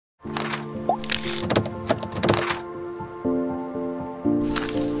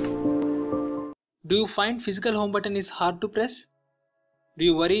Do you find physical home button is hard to press? Do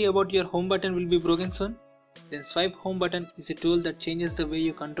you worry about your home button will be broken soon? Then Swipe Home Button is a tool that changes the way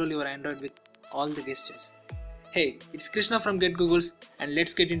you control your Android with all the gestures. Hey, it's Krishna from GetGoogles and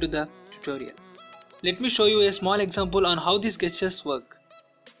let's get into the tutorial. Let me show you a small example on how these gestures work.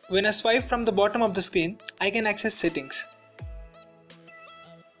 When I swipe from the bottom of the screen, I can access settings.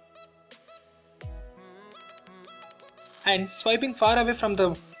 And swiping far away from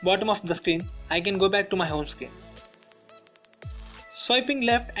the bottom of the screen, I can go back to my home screen. Swiping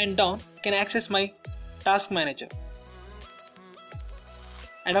left and down can access my task manager.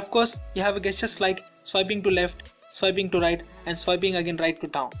 And of course, you have gestures like swiping to left, swiping to right, and swiping again right to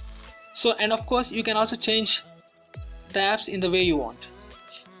down. And of course, you can also change the apps in the way you want.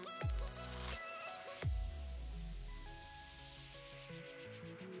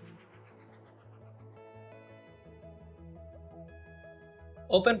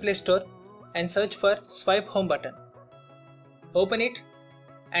 Open Play Store and search for Swipe Home Button. Open it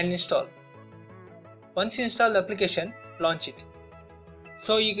and install. Once you install the application, launch it.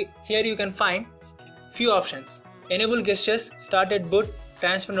 Here you can find few options. Enable gestures, start at boot,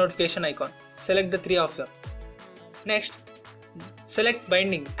 transfer notification icon. Select the three of them. Next, select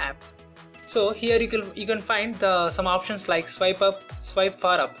binding app. Here you can find some options like swipe up, swipe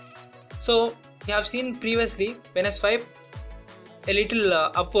far up. You have seen previously when I swipe a little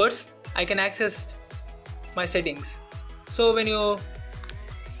upwards, I can access my settings. When you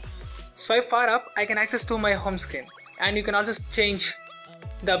swipe far up, I can access to my home screen, and you can also change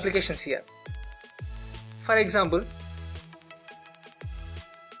the applications here. For example,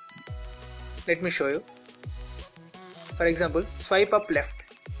 let me show you. For example, swipe up left.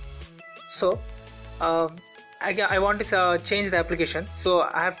 I want to change the application, so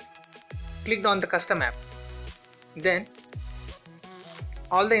I have clicked on the custom app. Then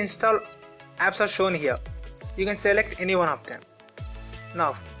all the installed apps are shown here. You can select any one of them.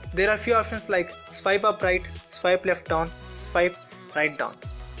 Now there are few options like swipe up right, swipe left down, swipe right down.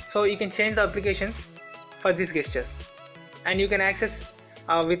 You can change the applications for these gestures, and you can access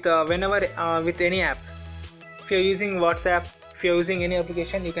with any app. If you are using WhatsApp, if you are using any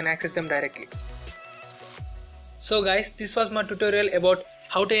application, you can access them directly. Guys, this was my tutorial about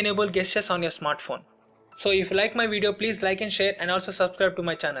how to enable gestures on your smartphone. If you like my video, please like and share, and also subscribe to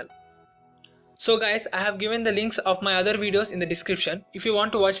my channel. Guys, I have given the links of my other videos in the description. If you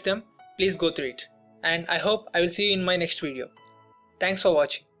want to watch them, please go through it. And I hope I will see you in my next video. Thanks for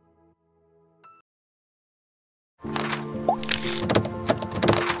watching.